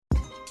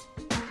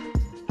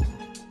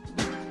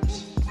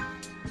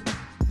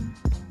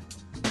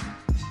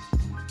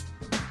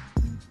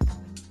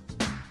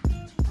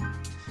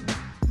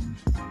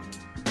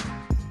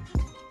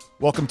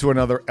Welcome to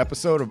another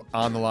episode of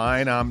On the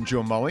Line. I'm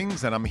Joe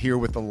Mullings, and I'm here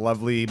with the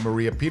lovely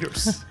Maria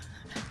Peters.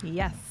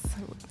 Yes.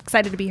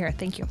 Excited to be here.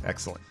 Thank you.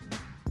 Excellent.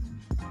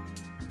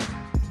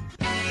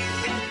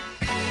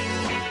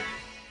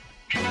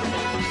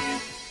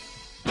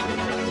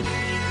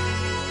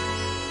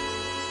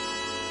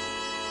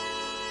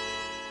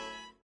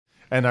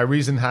 And the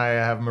reason I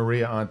have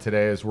Maria on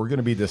today is we're going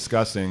to be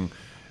discussing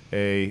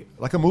a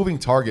moving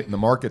target in the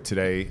market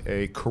today,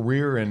 a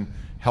career in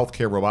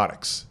healthcare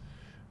robotics.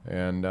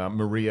 And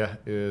Maria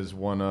is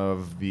one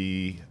of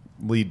the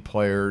lead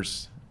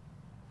players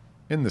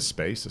in this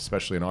space,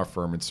 especially in our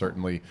firm, and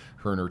certainly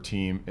her and her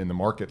team in the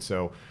market.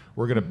 So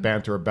we're going to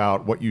banter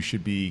about what you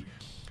should be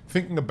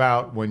thinking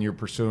about when you're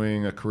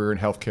pursuing a career in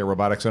healthcare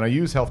robotics. And I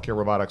use healthcare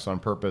robotics on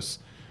purpose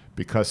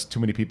because too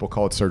many people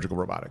call it surgical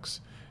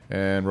robotics.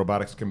 And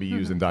robotics can be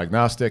used in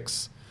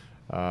diagnostics,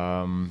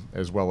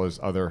 as well as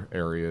other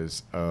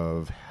areas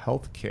of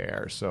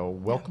healthcare. So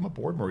welcome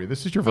aboard, Maria.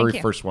 This is your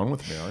very first one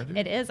with me, aren't you?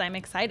 It is. I'm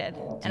excited.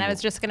 And I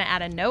was just going to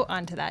add a note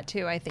onto that,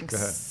 too. I think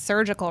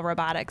surgical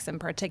robotics in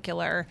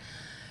particular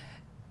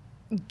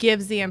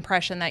gives the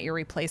impression that you're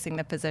replacing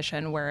the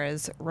physician,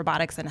 whereas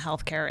robotics in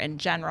healthcare in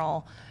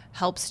general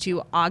helps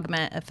to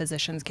augment a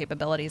physician's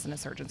capabilities and a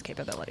surgeon's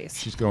capabilities.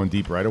 She's going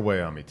deep right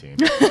away on me, team.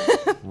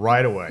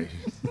 Right away.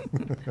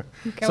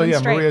 So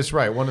straight. Maria's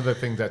right. One of the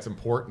things that's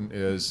important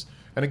is,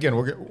 and again,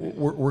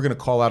 we're going to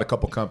call out a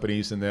couple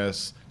companies in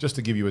this just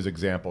to give you as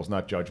examples,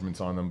 not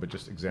judgments on them, but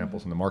just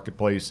examples in the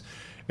marketplace,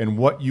 and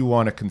what you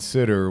want to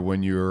consider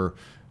when you're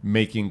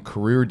making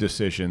career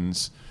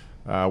decisions.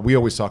 We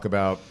always talk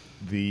about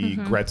the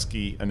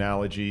Gretzky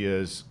analogy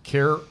is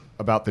care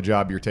about the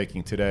job you're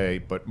taking today,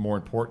 but more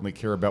importantly,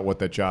 care about what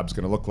that job's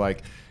going to look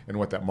like and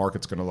what that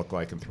market's going to look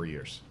like in 3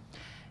 years.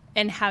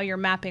 And how you're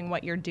mapping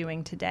what you're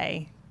doing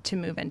today to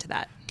move into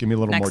that. Give me a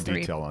little more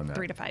detail on that.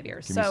 3 to 5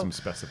 years. Give me some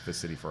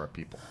specificity for our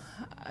people.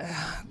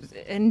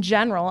 In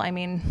general, I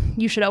mean,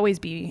 you should always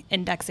be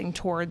indexing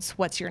towards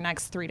what's your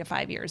next 3 to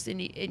 5 years.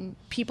 And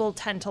people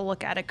tend to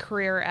look at a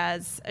career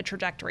as a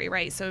trajectory,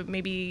 right? So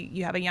maybe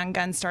you have a young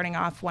gun starting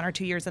off 1 or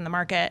 2 years in the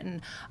market,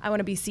 and I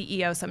want to be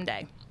CEO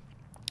someday.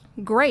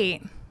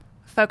 Great.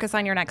 Focus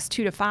on your next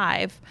 2 to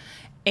 5.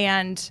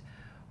 And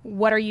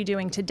what are you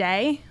doing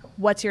today?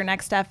 What's your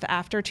next step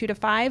after 2 to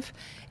 5?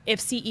 If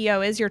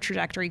CEO is your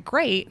trajectory,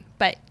 great,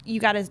 but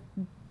you got to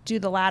do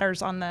the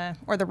ladders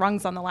or the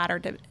rungs on the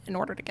ladder in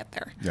order to get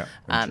there.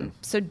 Yeah.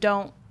 So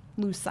don't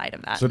lose sight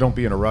of that. So don't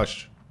be in a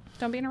rush.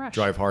 Don't be in a rush.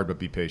 Drive hard, but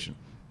be patient.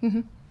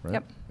 Mm-hmm. Right?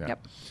 Yep. Yeah.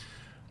 Yep.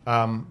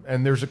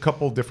 And there's a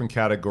couple different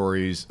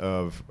categories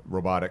of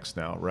robotics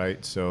now,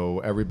 right? So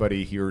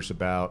everybody hears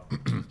about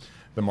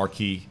the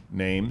marquee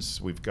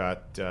names. We've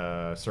got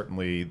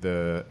certainly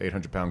the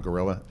 800-pound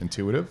gorilla,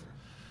 Intuitive.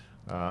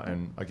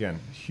 And again,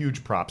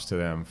 huge props to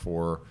them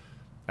for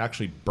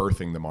actually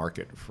birthing the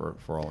market for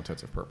all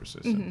intents and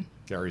purposes. And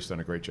Gary's done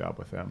a great job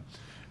with them.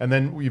 And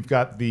then we've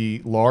got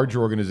the large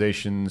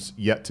organizations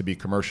yet to be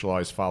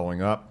commercialized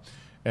following up.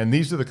 And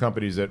these are the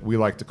companies that we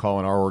like to call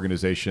in our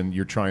organization,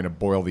 you're trying to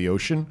boil the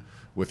ocean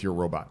with your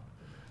robot,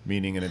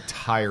 meaning an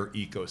entire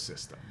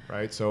ecosystem,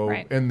 right? So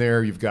in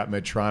there, you've got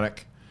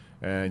Medtronic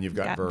and you've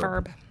got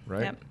Verb,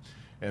 right? Yep.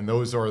 And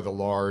those are the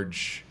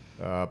large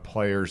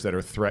players that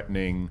are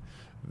threatening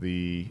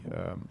the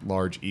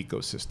large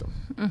ecosystem.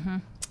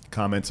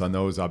 Comments on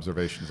those,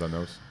 observations on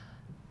those?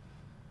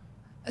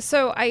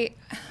 So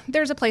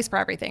there's a place for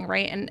everything,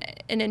 right? And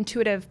an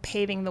Intuitive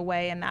paving the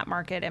way in that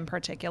market in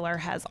particular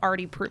has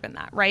already proven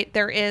that, right?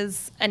 There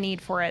is a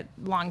need for it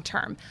long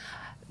term.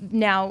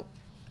 Now,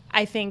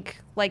 I think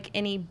like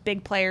any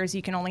big players,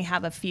 you can only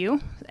have a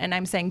few. And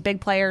I'm saying big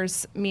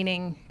players,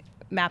 meaning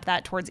map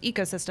that towards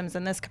ecosystems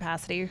in this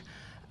capacity.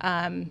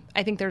 I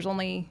think there's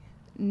only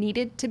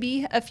needed to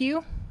be a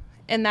few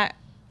in that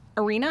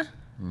arena.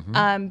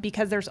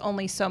 Because there's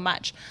only so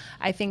much.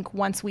 I think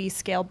once we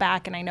scale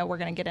back, and I know we're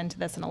going to get into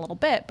this in a little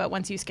bit, but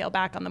once you scale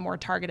back on the more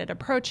targeted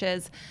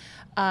approaches,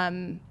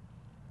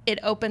 it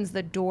opens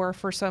the door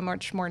for so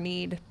much more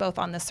need, both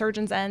on the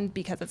surgeon's end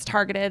because it's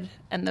targeted,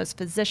 and those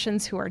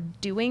physicians who are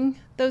doing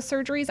those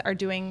surgeries are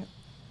doing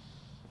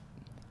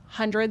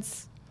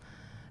hundreds,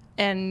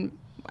 and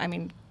I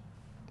mean,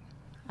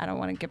 I don't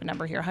want to give a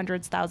number here,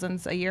 hundreds,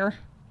 thousands a year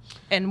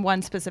in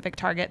one specific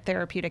target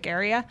therapeutic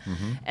area.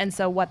 And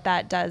so what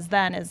that does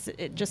then is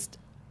it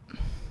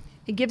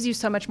gives you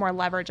so much more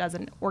leverage as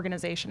an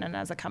organization and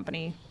as a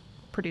company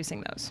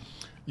producing those.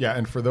 Yeah,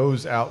 and for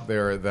those out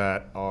there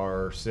that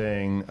are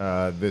saying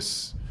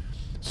this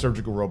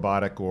surgical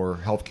robotic or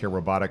healthcare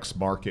robotics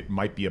market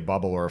might be a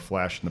bubble or a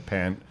flash in the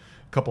pan,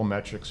 a couple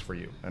metrics for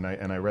you. And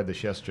I read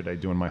this yesterday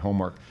doing my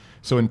homework.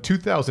 So in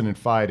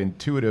 2005,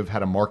 Intuitive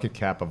had a market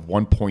cap of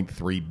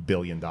 $1.3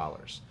 billion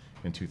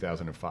in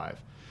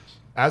 2005.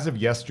 As of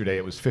yesterday,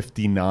 it was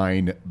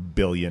 $59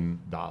 billion.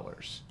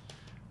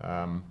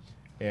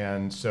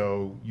 And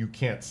so you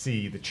can't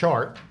see the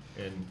chart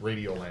in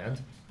Radioland,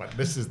 but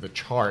this is the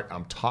chart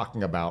I'm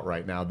talking about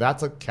right now.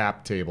 That's a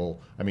cap table,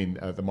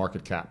 the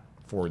market cap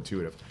for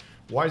Intuitive.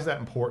 Why is that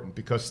important?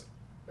 Because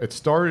it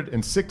started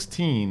in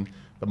 2016,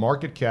 The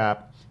market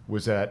cap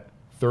was at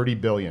 30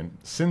 billion.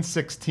 Since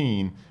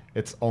 16,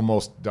 it's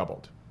almost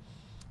doubled.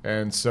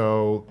 And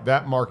so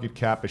that market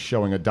cap is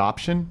showing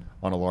adoption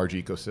on a large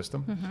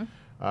ecosystem.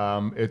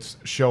 It's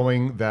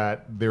showing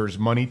that there's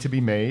money to be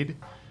made.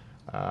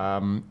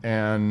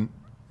 And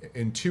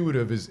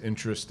Intuitive is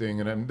interesting,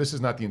 and this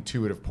is not the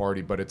Intuitive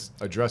party, but it's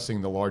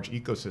addressing the large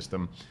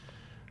ecosystem.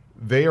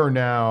 They are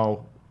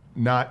now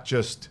not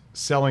just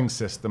selling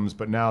systems,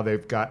 but now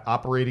they've got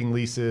operating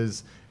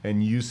leases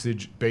and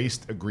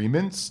usage-based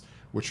agreements,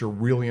 which are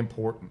really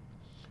important.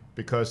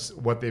 Because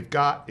what they've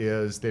got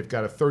is they've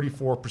got a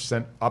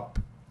 34%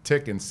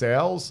 uptick in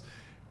sales.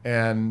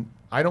 And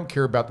I don't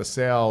care about the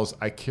sales.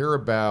 I care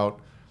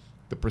about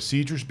the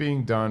procedures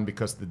being done,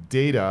 because the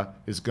data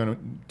is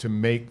going to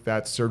make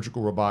that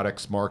surgical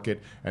robotics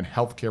market and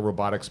healthcare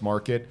robotics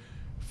market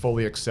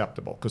fully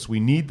acceptable. Because we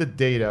need the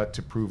data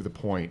to prove the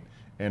point.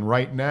 And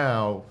right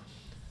now,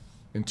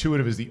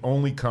 Intuitive is the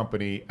only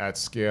company at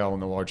scale in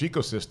the large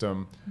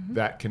ecosystem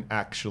that can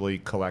actually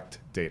collect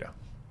data.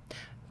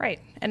 Right.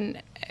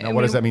 And now,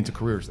 what does that mean to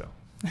careers, though?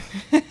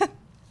 I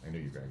knew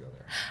you were going to go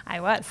there. I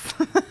was.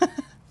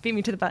 Beat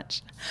me to the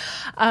punch.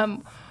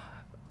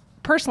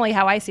 Personally,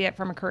 how I see it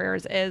from a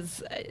careers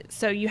is,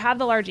 so you have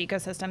the large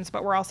ecosystems,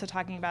 but we're also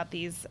talking about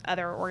these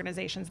other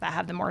organizations that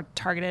have the more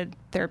targeted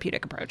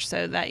therapeutic approach.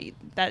 So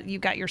that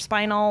you've got your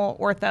spinal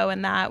ortho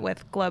in that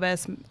with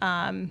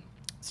Globus,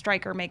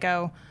 Stryker,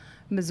 Mako,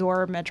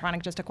 Mazor,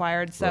 Medtronic just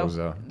acquired. So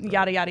Rosa.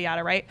 Yada, yada,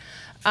 yada, right?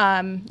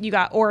 You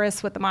got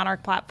Auris with the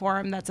Monarch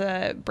platform. That's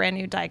a brand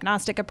new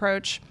diagnostic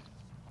approach.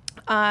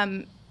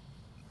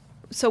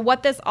 So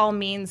what this all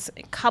means,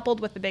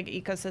 coupled with the big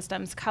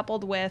ecosystems,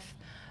 coupled with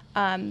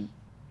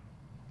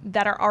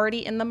that are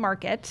already in the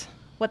market,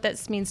 what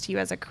this means to you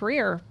as a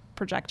career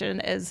projection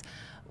is,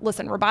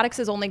 listen, robotics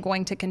is only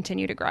going to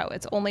continue to grow.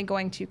 It's only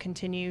going to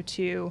continue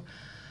to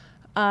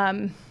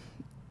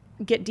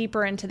get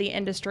deeper into the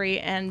industry,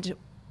 and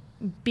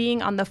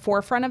being on the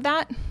forefront of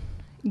that,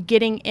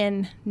 getting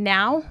in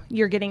now,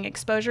 you're getting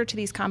exposure to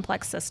these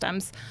complex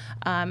systems,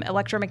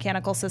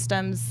 electromechanical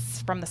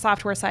systems. From the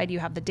software side, you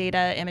have the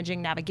data,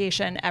 imaging,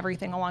 navigation,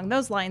 everything along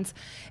those lines.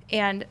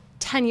 And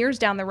 10 years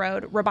down the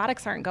road,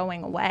 robotics aren't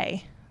going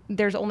away.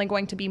 There's only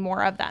going to be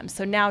more of them.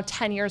 So now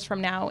 10 years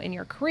from now in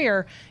your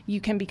career, you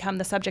can become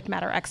the subject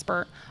matter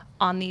expert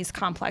on these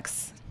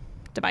complex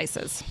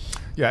devices.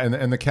 Yeah,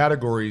 and the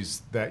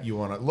categories that you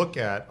want to look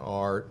at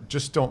are,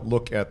 just don't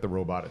look at the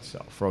robot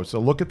itself. So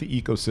look at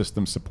the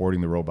ecosystem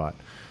supporting the robot.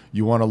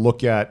 You want to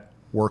look at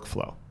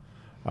workflow,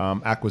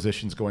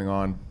 acquisitions going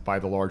on by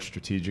the large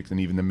strategics and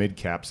even the mid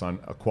caps on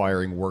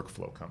acquiring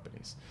workflow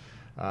companies.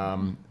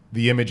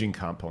 The imaging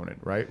component,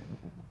 right?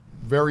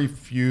 Very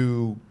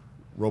few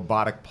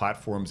robotic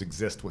platforms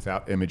exist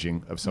without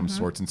imaging of some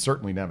sorts, and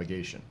certainly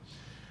navigation.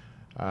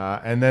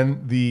 And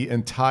then the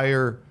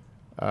entire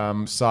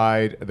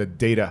side, the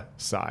data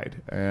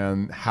side,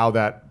 and how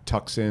that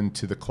tucks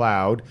into the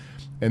cloud.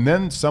 And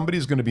then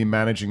somebody's going to be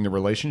managing the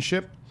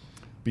relationship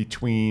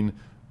between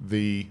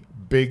the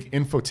big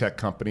infotech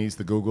companies,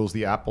 the Googles,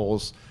 the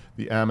Apples,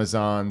 the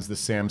Amazons, the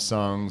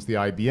Samsungs, the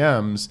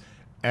IBMs,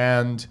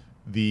 and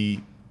the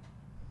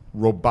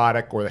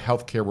robotic or the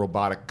healthcare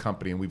robotic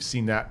company. And we've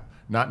seen that,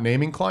 not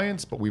naming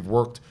clients, but we've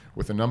worked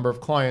with a number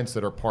of clients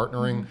that are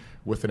partnering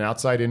with an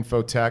outside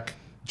infotech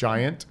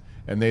giant,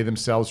 and they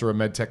themselves are a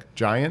medtech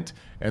giant,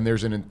 and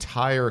there's an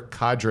entire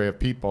cadre of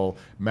people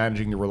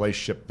managing the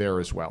relationship there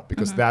as well,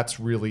 because that's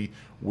really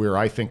where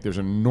I think there's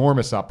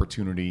enormous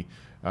opportunity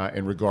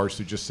in regards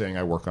to just saying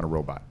I work on a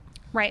robot.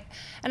 Right.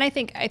 And I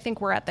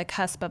think we're at the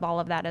cusp of all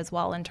of that as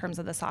well in terms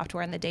of the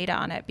software and the data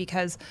on it,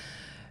 because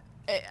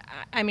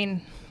I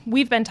mean,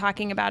 we've been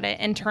talking about it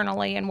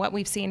internally and what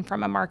we've seen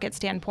from a market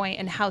standpoint,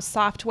 and how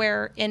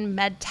software in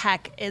med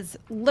tech is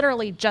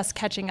literally just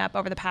catching up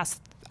over the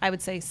past, I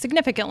would say,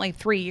 significantly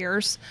 3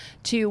 years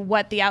to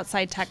what the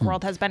outside tech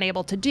world has been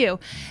able to do.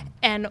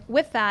 And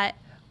with that,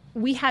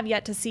 we have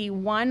yet to see,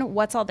 one,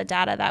 what's all the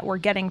data that we're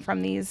getting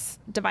from these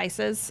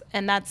devices.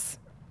 And that's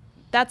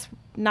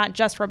not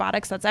just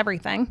robotics, that's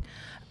everything.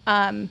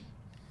 And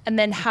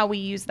then how we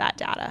use that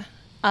data.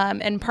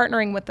 And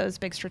partnering with those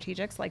big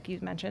strategics, like you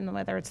mentioned,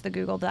 whether it's the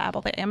Google, the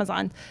Apple, the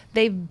Amazon,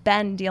 they've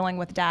been dealing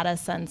with data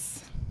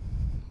since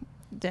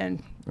the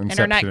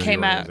internet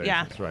came out.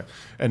 Yeah, that's right.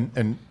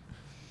 And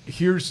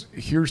here's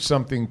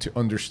something to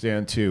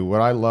understand too.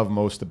 What I love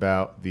most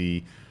about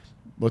the,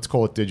 let's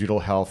call it digital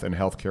health and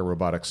healthcare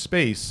robotics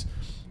space,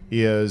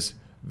 is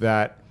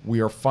that we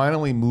are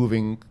finally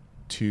moving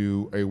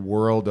to a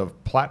world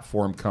of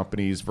platform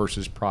companies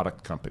versus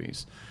product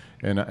companies.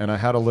 And I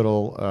had a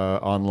little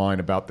online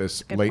about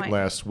this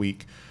last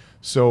week.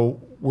 So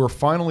we're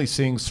finally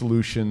seeing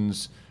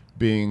solutions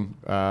being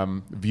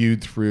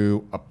viewed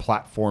through a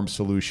platform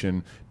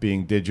solution,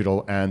 being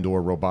digital and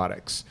or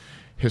robotics.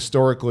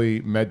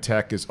 Historically,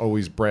 medtech is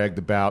always bragged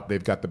about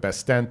they've got the best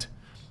stent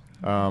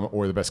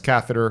or the best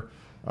catheter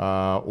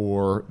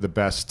or the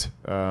best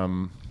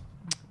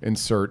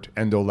insert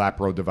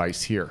endolapro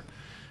device here.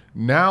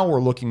 Now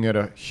we're looking at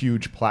a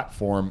huge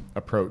platform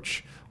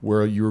approach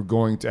where you're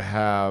going to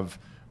have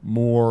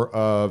more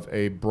of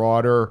a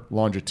broader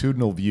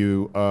longitudinal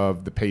view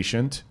of the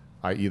patient,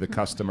 i.e. the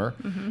customer,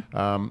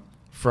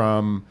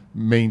 from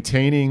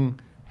maintaining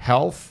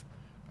health,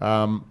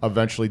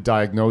 eventually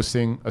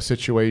diagnosing a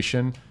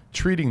situation,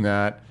 treating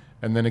that,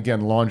 and then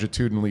again,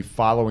 longitudinally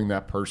following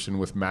that person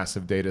with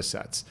massive data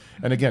sets.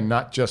 And again,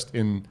 not just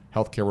in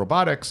healthcare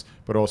robotics,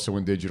 but also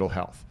in digital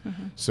health.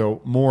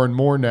 So more and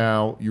more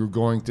now, you're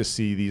going to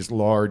see these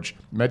large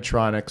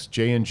Medtronics,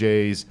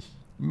 J&Js,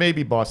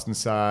 maybe Boston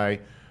Sci,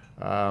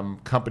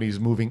 companies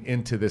moving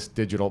into this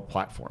digital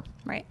platform.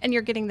 Right. And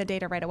you're getting the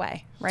data right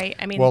away, right?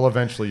 I mean, well,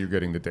 eventually you're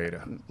getting the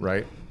data,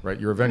 right? Right.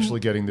 You're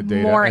eventually getting the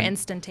data more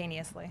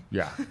instantaneously.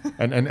 Yeah.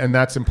 And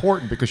that's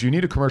important because you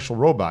need a commercial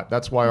robot.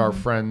 That's why our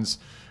friends,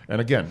 and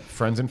again,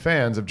 friends and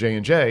fans of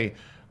J&J,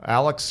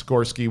 Alex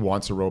Skorsky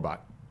wants a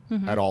robot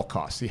at all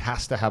costs. He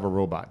has to have a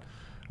robot.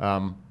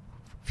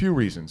 Few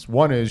reasons.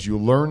 One is you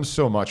learn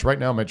so much. Right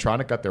now,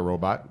 Medtronic got their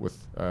robot with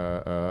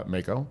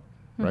Mako,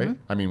 right?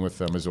 I mean, with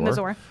Mazor.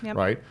 Mazor, yep.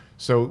 Right?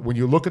 So when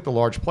you look at the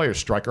large players,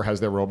 Stryker has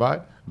their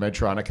robot,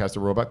 Medtronic has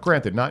their robot.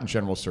 Granted, not in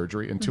general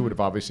surgery.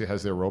 Intuitive obviously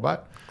has their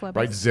robot, Globus.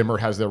 right? Zimmer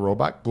has their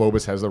robot.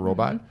 Globus has their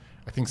robot.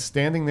 I think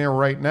standing there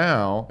right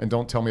now, and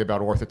don't tell me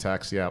about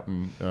orthotaxy out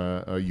in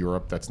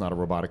Europe. That's not a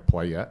robotic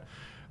play yet.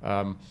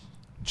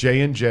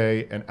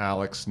 J&J and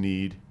Alex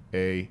need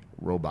a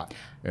robot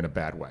in a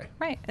bad way.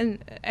 Right.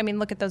 And I mean,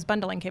 look at those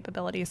bundling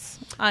capabilities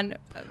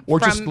or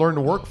just learn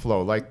the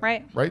workflow. Like,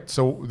 right.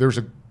 So there's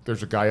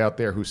a guy out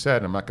there who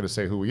said, I'm not going to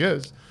say who he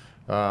is,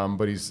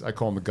 but I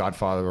call him the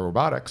godfather of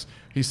robotics.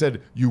 He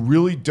said, you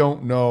really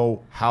don't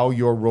know how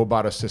your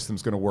robot system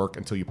is going to work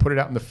until you put it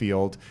out in the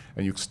field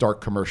and you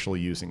start commercially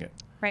using it.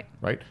 Right.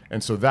 Right.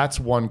 And so that's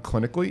one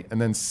clinically. And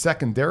then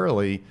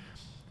secondarily,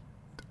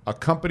 a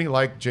company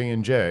like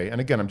J&J, and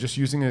again, I'm just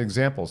using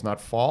examples, not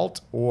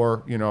fault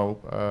or,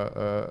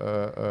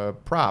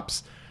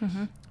 props.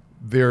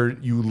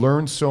 You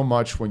learn so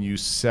much when you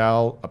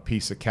sell a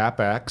piece of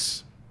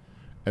CapEx,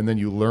 and then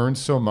you learn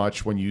so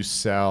much when you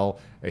sell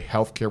a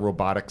healthcare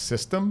robotic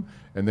system,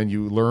 and then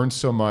you learn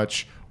so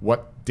much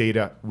what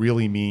data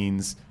really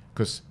means,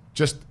 because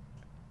just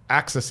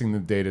accessing the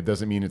data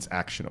doesn't mean it's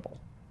actionable.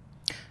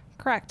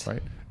 Correct.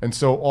 Right? And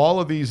so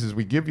all of these, as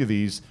we give you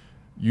these,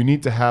 you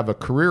need to have a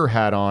career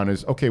hat on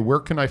is, okay, where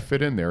can I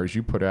fit in there? As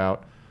you put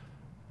out,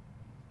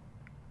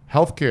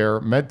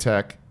 healthcare,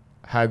 medtech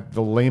had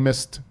the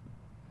lamest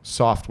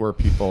software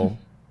people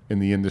in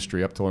the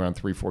industry up till around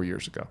 3-4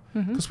 years ago.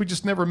 Because we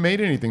just never made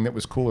anything that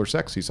was cool or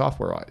sexy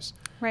software-wise.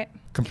 Right.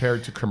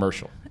 Compared to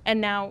commercial. And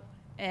now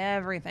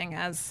everything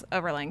has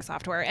overlaying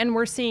software. And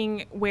we're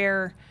seeing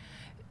where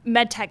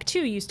MedTech,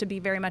 too, used to be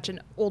very much an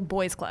old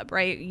boys club,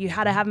 right? You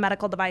had to have a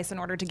medical device in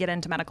order to get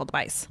into medical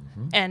device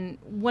and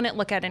wouldn't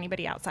look at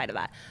anybody outside of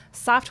that.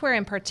 Software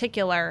in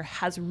particular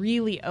has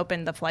really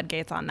opened the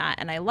floodgates on that.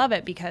 And I love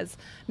it because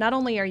not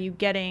only are you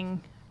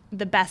getting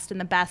the best and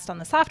the best on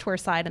the software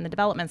side and the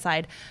development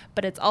side,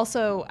 but it's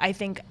also, I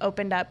think,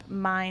 opened up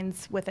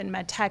minds within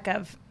MedTech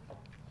of,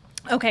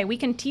 okay, we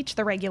can teach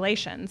the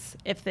regulations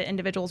if the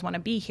individuals want to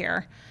be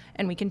here,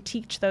 and we can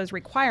teach those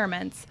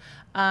requirements.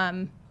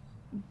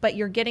 But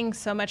you're getting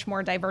so much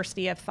more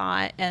diversity of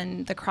thought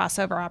and the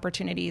crossover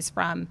opportunities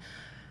from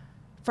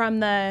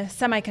the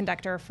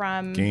semiconductor,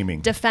 from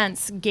gaming,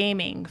 defense,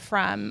 gaming,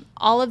 from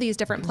all of these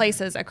different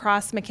places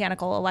across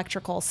mechanical,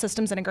 electrical,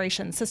 systems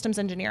integration, systems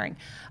engineering.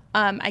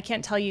 I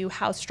can't tell you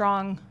how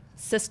strong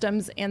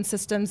systems and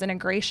systems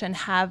integration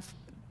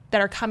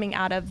that are coming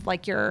out of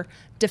like your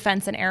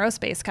defense and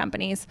aerospace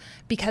companies,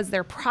 because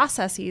their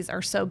processes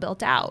are so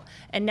built out.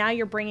 And now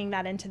you're bringing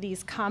that into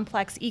these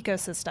complex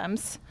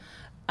ecosystems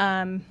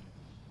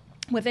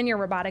within your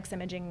robotics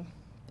imaging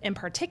in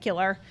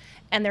particular,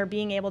 and they're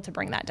being able to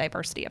bring that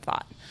diversity of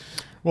thought.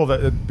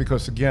 Well,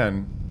 because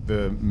again,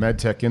 the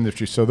medtech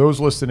industry, so those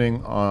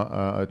listening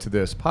to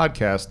this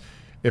podcast,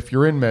 if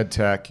you're in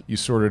medtech, you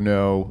sort of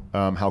know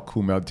how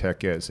cool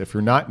medtech is. If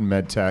you're not in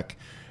medtech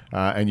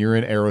and you're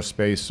in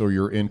aerospace or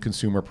you're in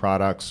consumer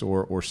products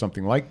or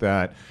something like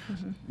that,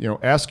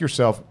 ask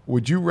yourself,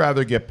 would you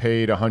rather get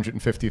paid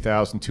 $150,000,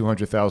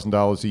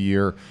 $200,000 a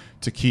year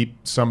to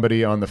keep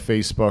somebody on the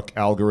Facebook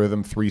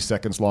algorithm 3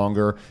 seconds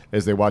longer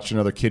as they watch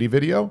another kitty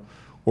video?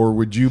 Or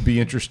would you be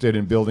interested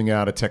in building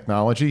out a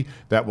technology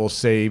that will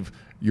save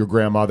your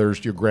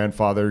grandmothers, your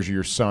grandfathers,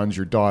 your sons,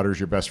 your daughters,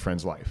 your best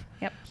friend's life?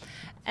 Yep.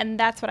 And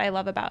that's what I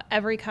love about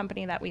every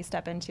company that we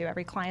step into,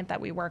 every client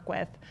that we work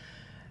with.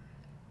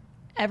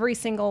 Every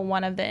single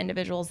one of the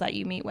individuals that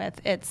you meet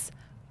with,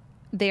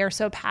 they are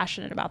so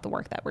passionate about the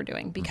work that we're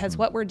doing, because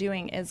what we're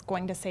doing is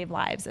going to save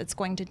lives. It's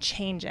going to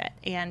change it.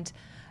 And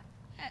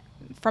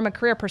from a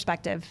career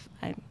perspective,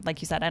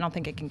 like you said, I don't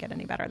think it can get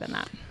any better than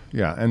that.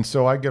 Yeah, and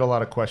so I get a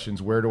lot of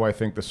questions, where do I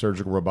think the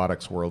surgical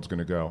robotics world's going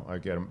to go? I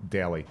get them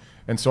daily.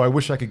 And so I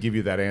wish I could give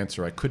you that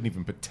answer. I couldn't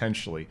even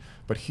potentially.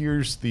 But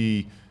here's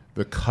the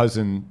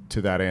cousin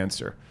to that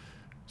answer.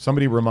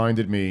 Somebody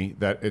reminded me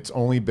that it's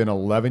only been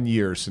 11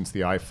 years since the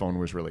iPhone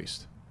was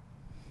released.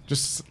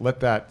 Just let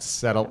that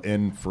settle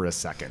in for a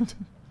second.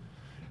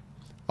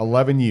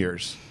 11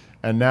 years.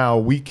 And now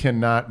we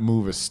cannot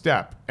move a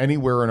step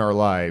anywhere in our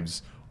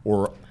lives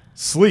or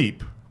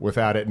sleep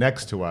without it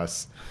next to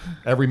us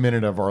every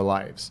minute of our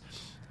lives.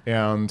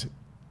 And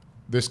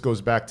this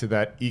goes back to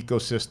that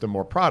ecosystem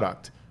or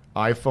product.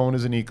 iPhone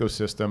is an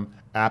ecosystem,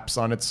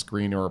 apps on its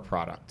screen are a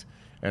product.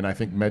 And I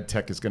think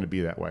MedTech is going to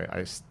be that way.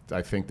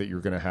 I think that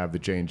you're going to have the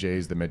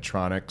J&Js, the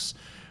Medtronics,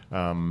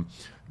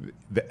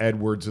 the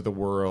Edwards of the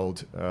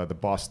world, the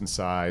Boston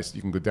Size.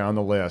 You can go down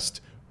the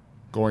list,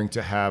 going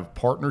to have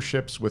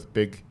partnerships with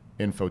big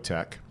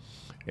infotech.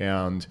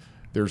 And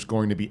there's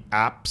going to be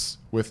apps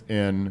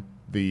within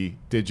the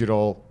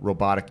digital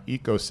robotic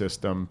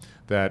ecosystem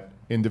that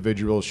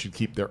individuals should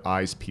keep their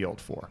eyes peeled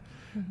for.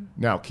 Mm-hmm.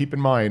 Now, keep in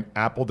mind,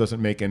 Apple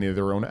doesn't make any of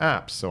their own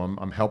apps. So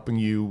I'm helping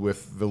you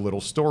with the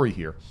little story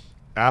here.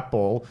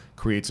 Apple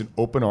creates an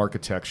open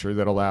architecture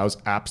that allows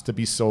apps to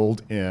be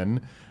sold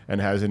in and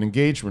has an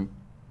engagement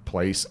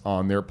place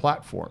on their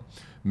platform.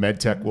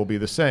 MedTech will be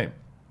the same.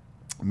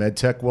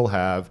 MedTech will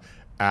have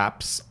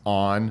apps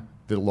on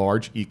the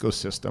large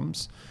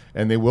ecosystems,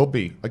 and they will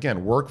be,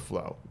 again,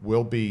 workflow,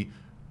 will be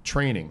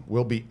training,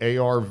 will be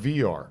AR,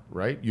 VR,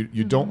 right?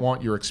 You don't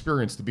want your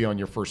experience to be on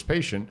your first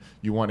patient.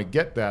 You want to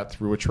get that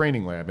through a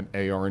training lab in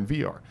AR and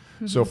VR.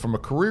 Mm-hmm. So from a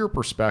career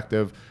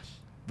perspective,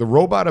 the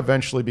robot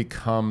eventually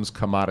becomes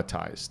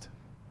commoditized.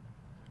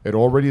 It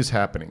already is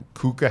happening.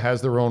 KUKA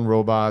has their own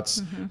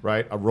robots,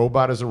 right? A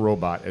robot is a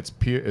robot.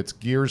 It's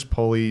gears,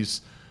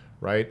 pulleys,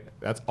 right?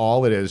 That's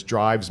all it is.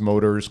 Drives,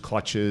 motors,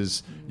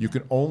 clutches. You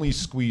can only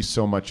squeeze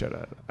so much out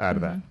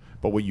of that.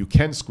 But what you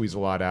can squeeze a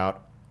lot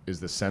out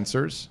is the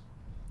sensors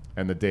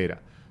and the data.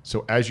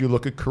 So as you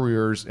look at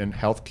careers in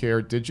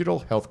healthcare,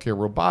 digital healthcare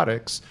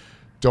robotics,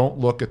 don't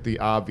look at the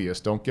obvious.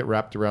 Don't get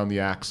wrapped around the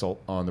axle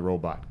on the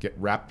robot. Get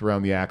wrapped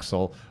around the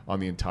axle on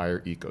the entire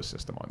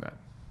ecosystem on that.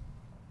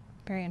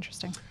 Very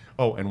interesting.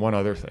 Oh, and one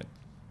other thing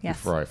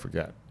before I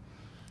forget.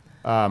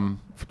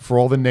 For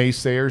all the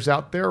naysayers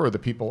out there or the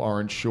people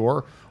aren't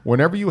sure,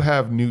 whenever you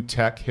have new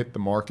tech hit the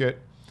market,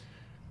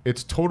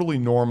 it's totally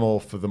normal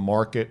for the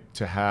market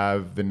to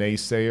have the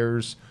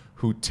naysayers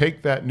who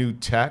take that new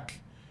tech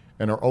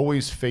and are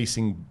always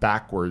facing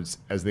backwards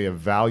as they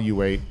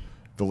evaluate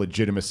the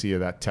legitimacy of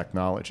that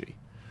technology,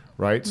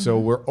 right? So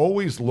we're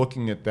always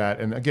looking at that.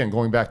 And again,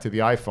 going back to the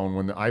iPhone,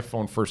 when the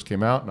iPhone first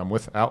came out, and I'm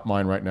without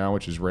mine right now,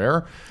 which is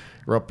rare,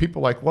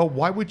 people like, well,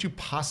 why would you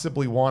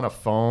possibly want a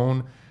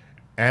phone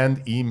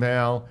and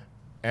email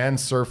and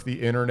surf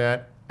the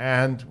internet?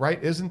 And,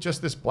 right, isn't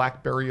just this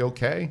BlackBerry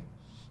okay?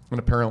 And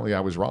apparently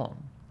I was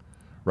wrong,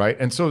 right?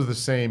 And so the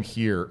same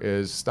here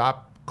is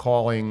stop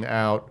calling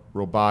out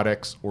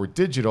robotics or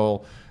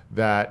digital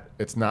that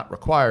it's not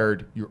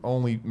required. You're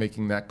only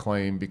making that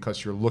claim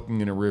because you're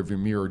looking in a rearview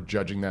mirror,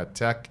 judging that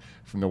tech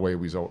from the way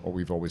we've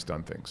always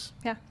done things.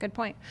 Yeah, good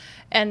point.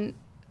 And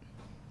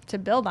to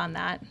build on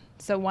that,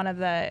 so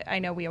I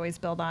know we always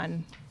build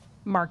on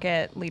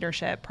market,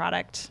 leadership,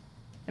 product,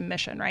 and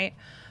mission, right?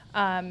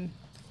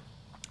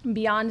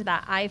 Beyond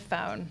that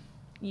iPhone,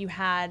 you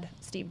had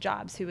Steve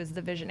Jobs, who was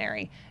the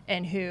visionary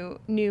and who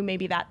knew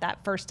maybe that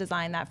first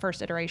design, that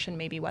first iteration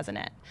maybe wasn't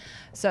it.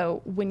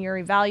 So when you're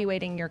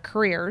evaluating your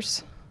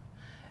careers,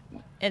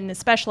 and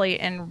especially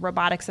in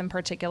robotics in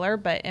particular,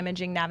 but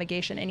imaging,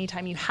 navigation,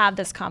 anytime you have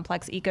this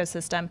complex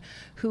ecosystem,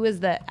 who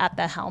is at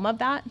the helm of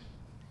that,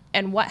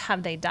 and what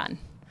have they done,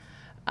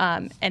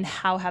 and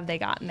how have they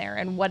gotten there,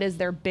 and what is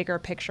their bigger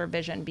picture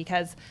vision?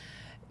 Because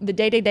the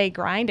day-to-day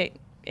grind,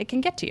 it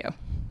can get to you.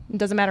 It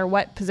doesn't matter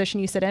what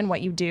position you sit in,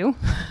 what you do.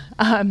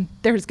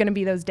 There's going to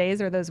be those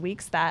days or those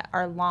weeks that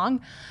are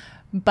long,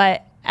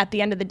 but at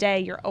the end of the day,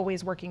 you're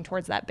always working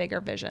towards that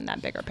bigger vision,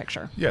 that bigger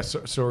picture. Yeah.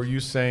 So are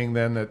you saying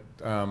then that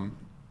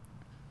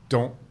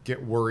don't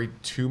get worried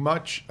too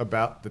much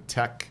about the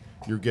tech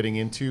you're getting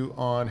into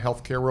on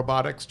healthcare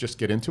robotics? Just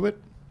get into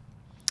it?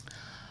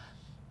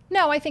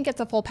 No, I think it's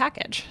a full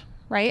package,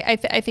 right?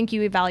 I think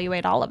you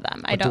evaluate all of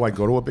them. Do I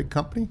go to a big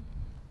company?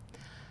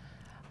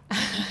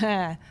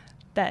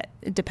 That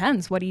it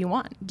depends. What do you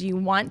want? Do you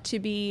want to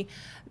be,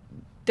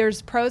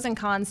 there's pros and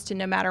cons to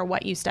no matter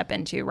what you step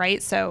into,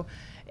 right? So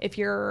if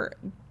your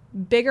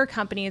bigger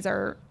companies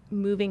are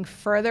moving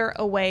further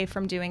away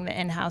from doing the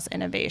in-house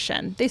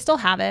innovation, they still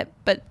have it,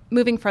 but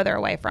moving further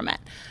away from it.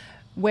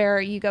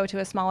 Where you go to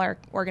a smaller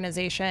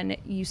organization,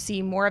 you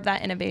see more of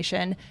that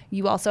innovation.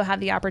 You also have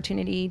the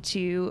opportunity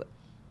to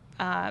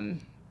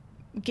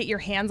get your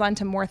hands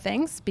onto more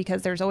things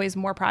because there's always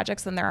more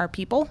projects than there are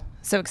people.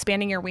 So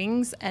expanding your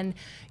wings, and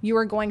you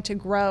are going to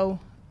grow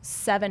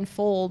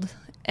sevenfold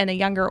in a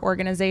younger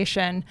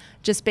organization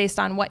just based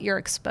on what you're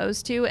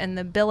exposed to and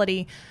the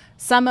ability,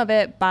 some of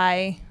it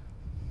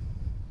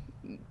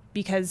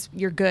because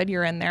you're good,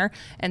 you're in there,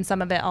 and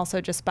some of it also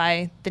just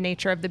by the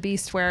nature of the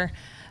beast where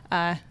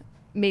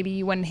maybe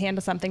you wouldn't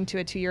hand something to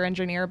a 2-year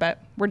engineer,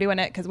 but we're doing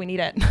it because we need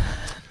it.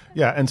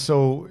 Yeah, and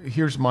so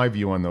here's my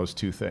view on those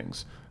two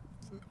things.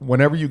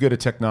 Whenever you get a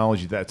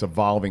technology that's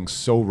evolving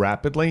so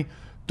rapidly,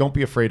 don't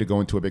be afraid to go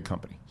into a big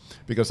company.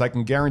 Because I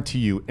can guarantee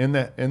you in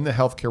the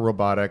healthcare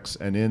robotics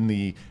and in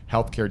the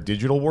healthcare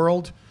digital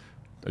world,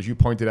 as you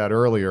pointed out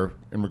earlier,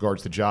 in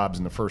regards to jobs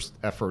and the first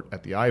effort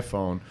at the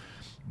iPhone,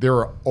 there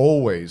are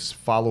always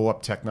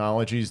follow-up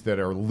technologies that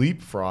are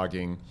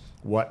leapfrogging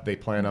what they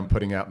plan on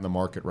putting out in the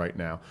market right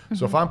now.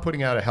 So if I'm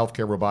putting out a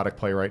healthcare robotic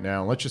play right now,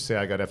 and let's just say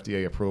I got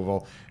FDA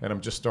approval and I'm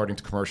just starting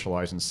to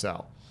commercialize and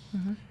sell,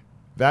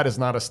 that is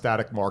not a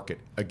static market.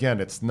 Again,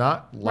 it's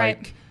not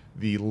like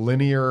the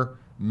linear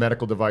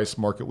medical device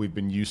market we've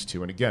been used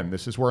to. And again,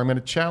 this is where I'm going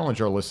to challenge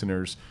our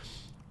listeners.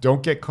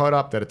 Don't get caught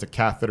up that it's a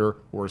catheter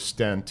or a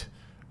stent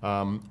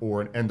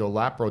or an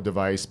endolapro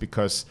device,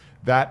 because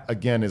that,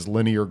 again, is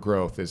linear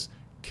growth.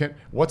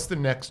 What's the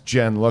next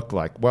gen look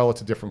like? Well,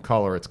 it's a different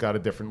color. It's got a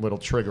different little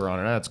trigger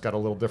on it. It's got a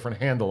little different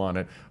handle on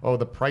it. Oh,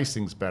 the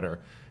pricing's better.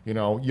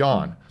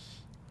 Yawn.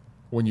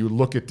 When you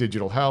look at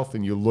digital health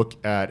and you look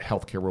at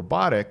healthcare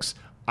robotics,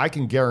 I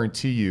can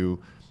guarantee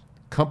you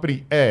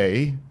company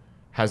A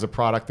has a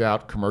product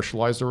out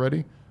commercialized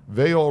already.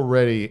 They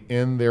already,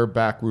 in their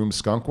backroom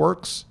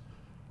skunkworks,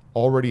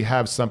 already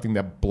have something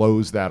that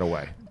blows that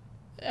away.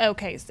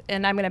 Okay,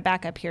 and I'm going to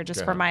back up here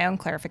just for my own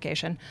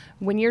clarification.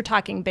 When you're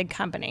talking big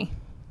company,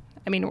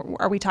 I mean,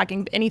 are we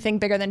talking anything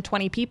bigger than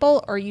 20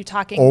 people, or are you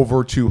talking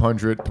over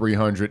 200,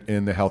 300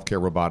 in the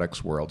healthcare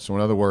robotics world? So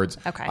in other words,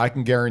 I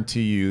can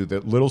guarantee you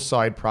that little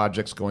side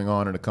projects going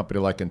on in a company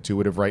like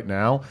Intuitive right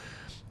now,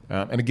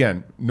 and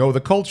again, know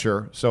the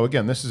culture. So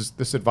again,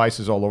 this advice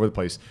is all over the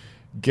place.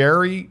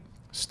 Gary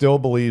still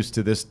believes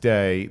to this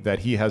day that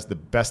he has the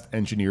best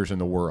engineers in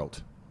the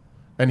world.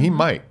 And he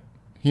might.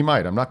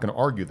 I'm not going to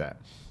argue that.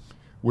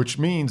 Which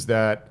means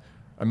that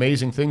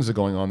amazing things are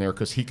going on there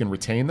because he can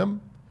retain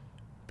them,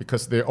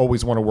 because they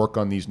always want to work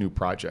on these new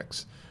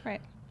projects. Right.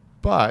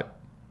 But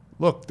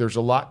look, there's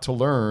a lot to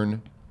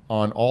learn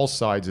on all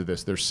sides of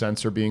this. There's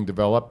sensor being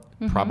developed,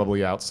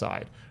 probably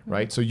outside,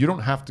 right? So you don't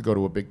have to go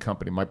to a big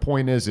company. My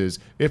point is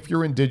if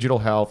you're in digital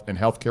health and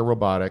healthcare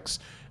robotics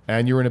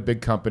and you're in a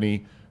big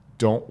company,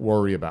 don't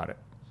worry about it,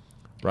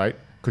 right?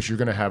 Because you're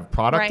going to have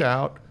product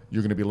out.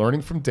 You're going to be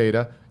learning from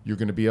data. You're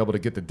going to be able to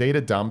get the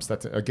data dumps.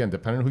 That's, again,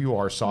 depending on who you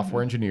are,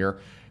 software engineer.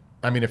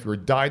 I mean, if you're a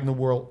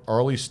dyed-in-the-world,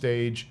 early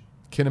stage,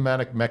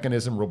 kinematic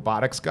mechanism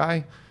robotics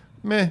guy,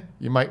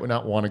 you might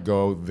not want to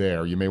go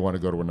there. You may want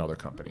to go to another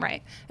company.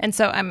 Right. And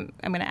so I'm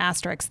going to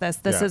asterisk this.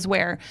 This is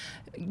where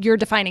you're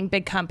defining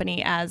big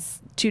company as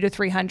 200 to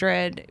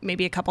 300,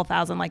 maybe a couple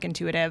thousand like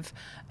Intuitive,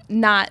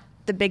 not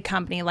the big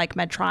company like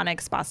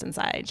Medtronic's, Boston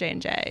Sci,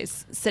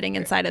 J&J's, sitting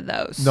inside of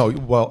those. No,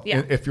 well,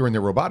 if you're in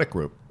their robotic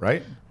group,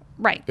 right?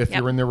 Right. If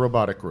you're in their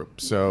robotic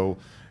group. So,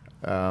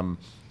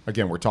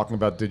 again, we're talking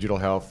about digital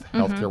health,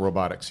 healthcare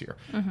robotics here.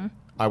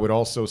 I would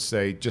also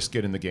say just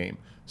get in the game.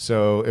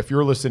 So if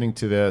you're listening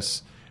to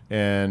this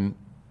and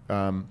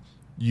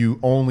you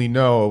only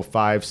know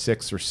 5,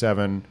 6, or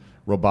 7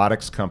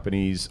 robotics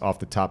companies off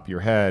the top of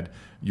your head,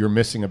 you're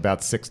missing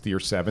about 60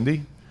 or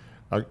 70.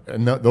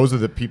 And those are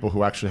the people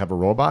who actually have a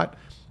robot.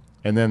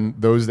 And then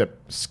those that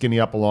skinny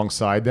up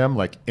alongside them,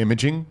 like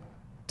imaging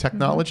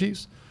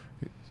technologies.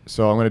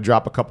 So I'm going to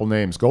drop a couple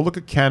names. Go look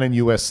at Canon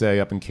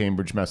USA up in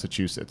Cambridge,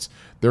 Massachusetts.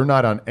 They're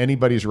not on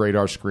anybody's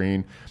radar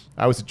screen.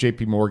 I was at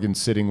JP Morgan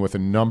sitting with a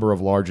number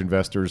of large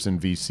investors and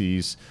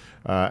VCs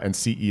and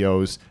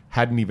CEOs,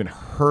 hadn't even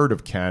heard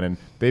of Canon.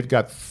 They've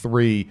got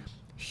 3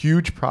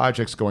 huge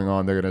projects going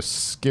on. They're going to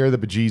scare the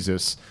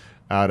bejesus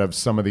out of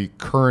some of the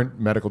current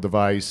medical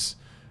device,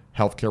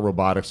 healthcare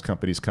robotics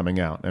companies coming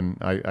out. And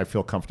I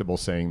feel comfortable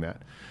saying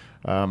that.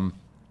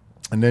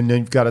 And then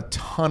you've got a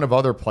ton of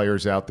other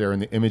players out there in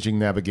the imaging,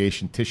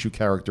 navigation, tissue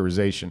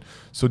characterization.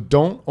 So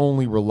don't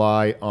only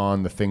rely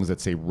on the things that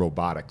say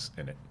robotics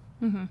in it.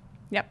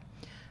 Yep.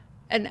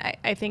 And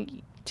I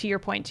think to your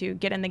point too,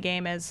 get in the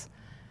game,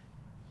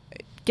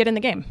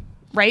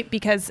 right?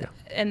 Because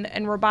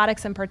and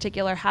robotics in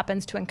particular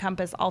happens to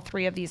encompass all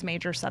 3 of these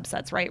major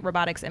subsets, right?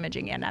 Robotics,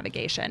 imaging, and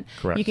navigation.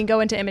 Correct. You can go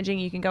into imaging,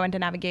 you can go into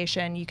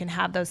navigation, you can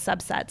have those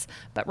subsets,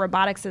 but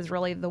robotics is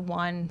really the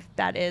one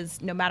that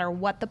is, no matter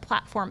what the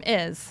platform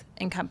is,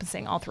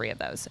 encompassing all 3 of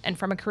those. And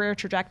from a career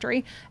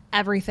trajectory,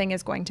 everything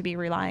is going to be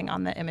relying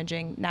on the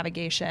imaging,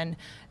 navigation,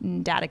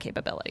 data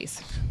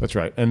capabilities. That's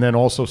right. And then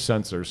also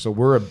sensors. So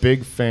we're a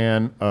big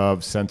fan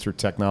of sensor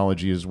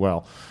technology as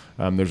well.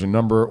 There's a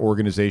number of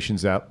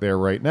organizations out there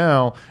right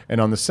now. And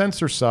on the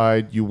sensor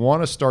side, you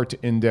want to start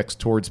to index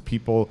towards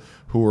people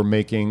who are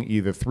making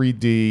either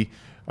 3D,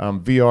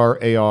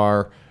 VR,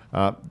 AR.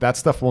 That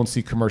stuff won't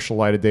see commercial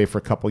light of day for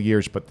a couple of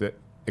years, but the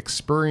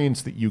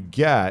experience that you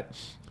get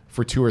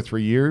for 2 or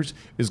 3 years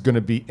is going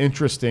to be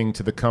interesting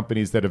to the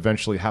companies that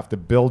eventually have to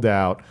build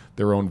out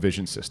their own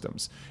vision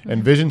systems.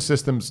 And vision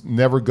systems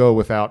never go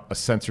without a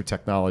sensor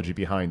technology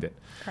behind it.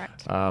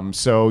 Correct.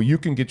 So you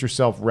can get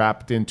yourself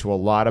wrapped into a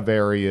lot of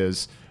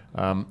areas.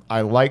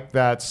 I like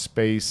that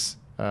space,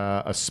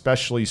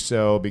 especially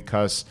so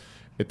because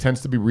it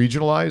tends to be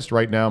regionalized.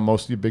 Right now,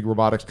 most of the big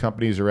robotics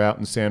companies are out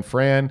in San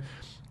Fran,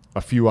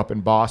 a few up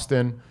in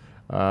Boston,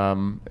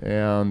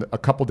 and a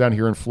couple down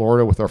here in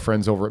Florida with our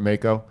friends over at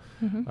Mako.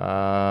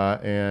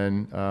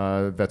 And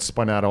that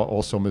spun out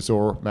also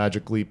Missouri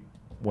Magic Leap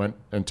went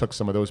and took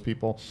some of those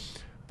people.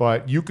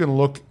 but you can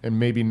look and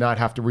maybe not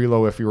have to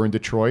reload if you're in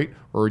Detroit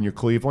or in your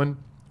Cleveland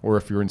or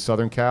if you're in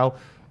Southern Cal.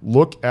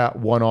 Look at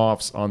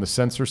one-offs on the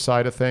sensor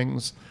side of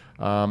things,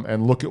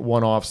 and look at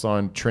one-offs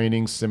on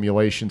training,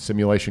 simulation.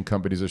 Simulation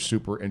companies are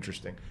super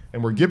interesting.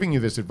 And we're giving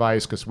you this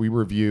advice because we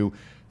review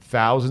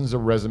thousands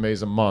of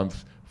resumes a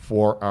month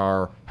for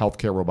our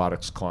healthcare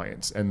robotics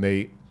clients. And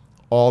they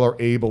all are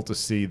able to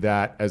see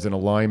that as an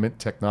alignment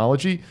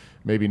technology,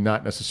 maybe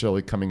not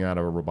necessarily coming out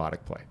of a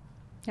robotic play.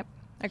 Yep,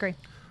 agree.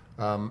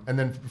 And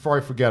then before I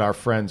forget our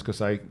friends,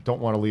 because I don't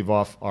want to leave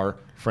off our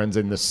friends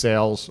in the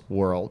sales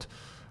world,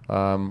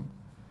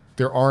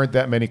 there aren't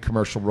that many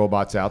commercial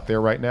robots out there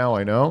right now,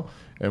 I know.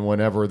 And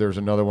whenever there's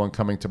another one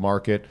coming to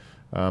market,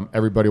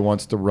 everybody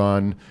wants to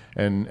run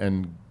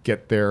and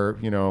get their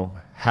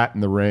hat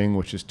in the ring,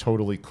 which is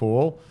totally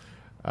cool.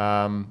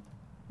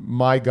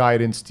 My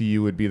guidance to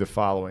you would be the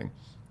following.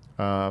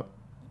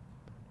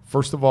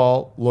 First of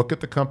all, look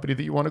at the company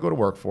that you want to go to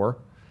work for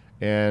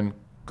and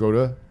go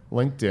to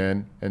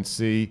LinkedIn and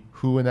see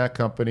who in that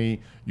company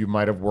you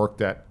might have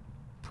worked at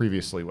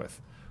previously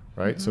with,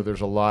 right? So there's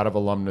a lot of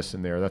alumnus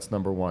in there. That's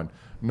number one.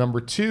 Number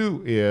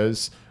two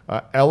is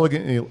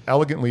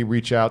elegantly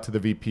reach out to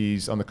the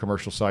VPs on the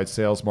commercial side,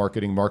 sales,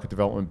 marketing, market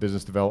development,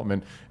 business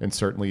development, and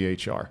certainly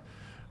HR.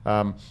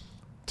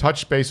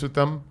 Touch base with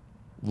them.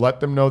 Let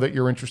them know that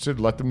you're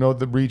interested. Let them know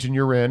the region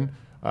you're in.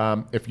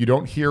 If you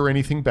don't hear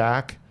anything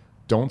back,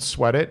 don't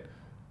sweat it.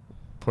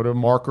 Put a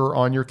marker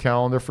on your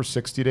calendar for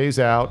 60 days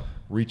out.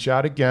 Reach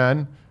out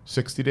again.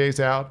 60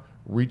 days out.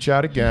 Reach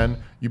out again.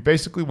 You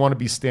basically want to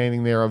be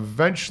standing there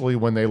eventually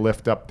when they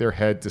lift up their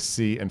head to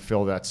see and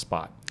fill that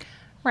spot.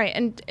 Right,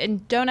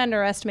 and don't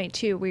underestimate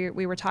too.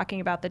 We were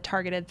talking about the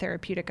targeted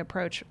therapeutic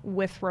approach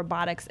with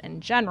robotics in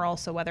general.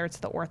 So whether it's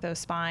the ortho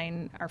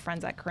spine, our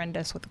friends at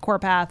Corindus with the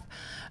CorePath,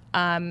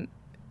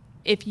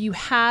 if you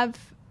have,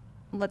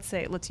 let's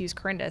use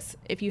Corindus.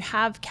 If you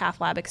have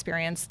cath lab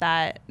experience,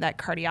 that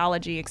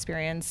cardiology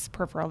experience,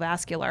 peripheral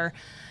vascular,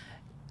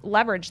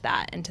 leverage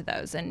that into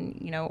those. And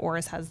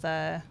Oris has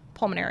the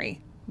pulmonary.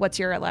 What's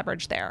your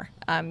leverage there?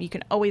 You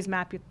can always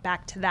map it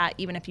back to that,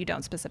 even if you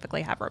don't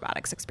specifically have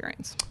robotics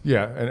experience.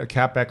 Yeah, and a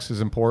CapEx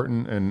is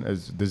important, and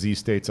as disease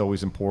state's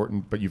always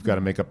important, but you've got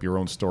to make up your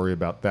own story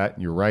about that.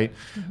 And you're right.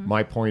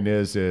 My point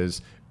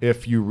is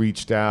if you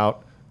reached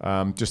out,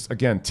 just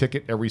again,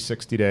 ticket every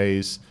 60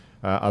 days.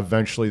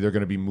 Eventually, they're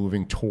going to be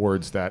moving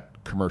towards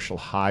that commercial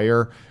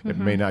hire. It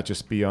may not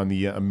just be on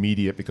the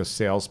immediate, because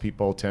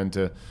salespeople tend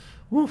to,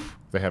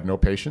 they have no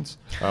patience,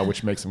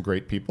 which makes them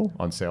great people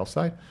on sales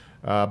side.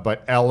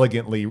 But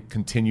elegantly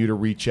continue to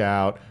reach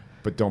out,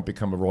 but don't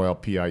become a royal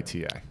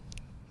PITA.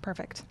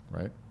 Perfect.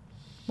 Right?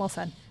 Well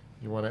said.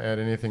 You want to add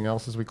anything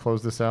else as we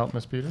close this out,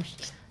 Ms.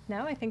 Peters?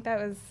 No, I think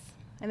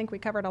we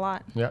covered a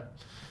lot. Yeah.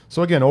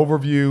 So again,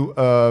 overview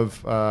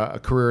of a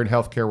career in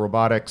healthcare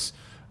robotics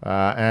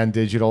and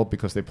digital,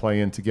 because they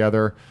play in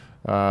together.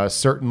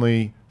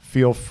 Certainly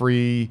feel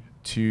free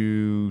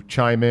to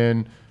chime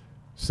in.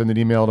 Send an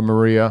email to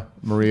Maria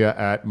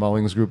at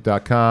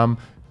mullingsgroup.com.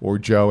 or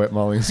Joe at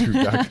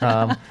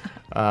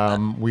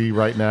mullingsgroup.com. We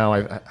right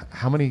now,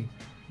 how many?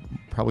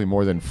 Probably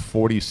more than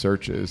 40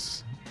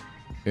 searches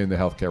in the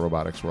healthcare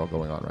robotics world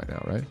going on right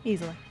now, right?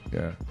 Easily.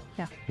 Yeah.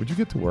 Yeah. Would you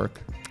get to work?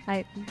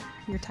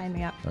 You're tying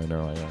me up. I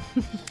know, I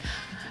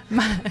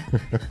am.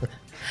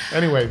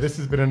 Anyway, this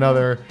has been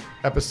another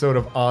episode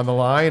of On the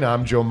Line.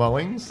 I'm Joe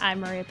Mullings.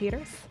 I'm Maria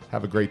Peters.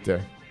 Have a great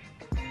day.